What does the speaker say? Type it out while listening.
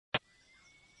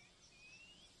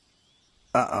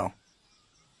Uh-oh.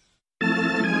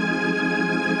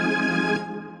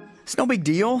 It's no big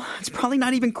deal. It's probably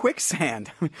not even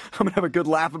quicksand. I'm gonna have a good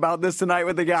laugh about this tonight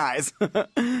with the guys.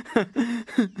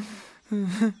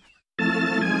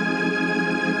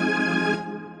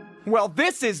 Well,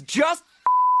 this is just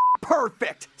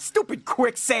perfect. Stupid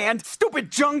quicksand. Stupid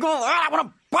jungle. I want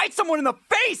to bite someone in the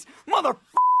face. Mother.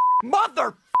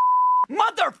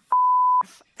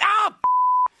 Ah!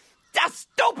 That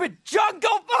stupid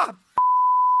jungle.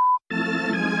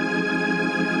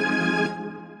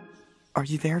 Are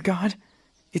you there, God?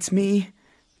 It's me,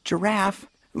 Giraffe.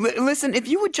 Listen, if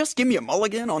you would just give me a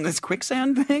mulligan on this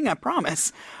quicksand thing, I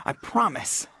promise.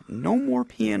 No more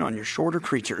peeing on your shorter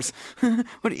creatures.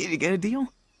 What, you get a deal?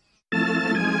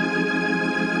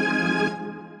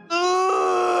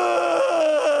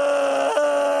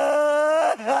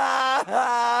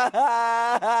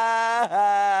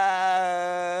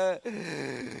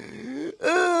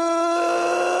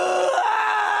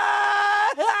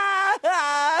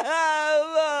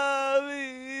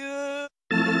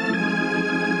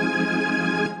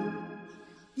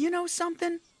 You know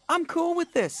something? I'm cool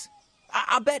with this.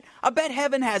 I bet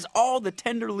heaven has all the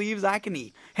tender leaves I can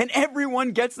eat, and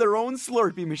everyone gets their own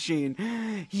Slurpee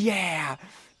machine. Yeah,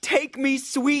 take me,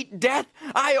 sweet death.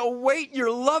 I await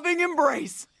your loving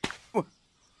embrace.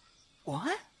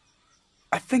 What?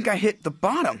 I think I hit the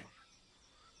bottom.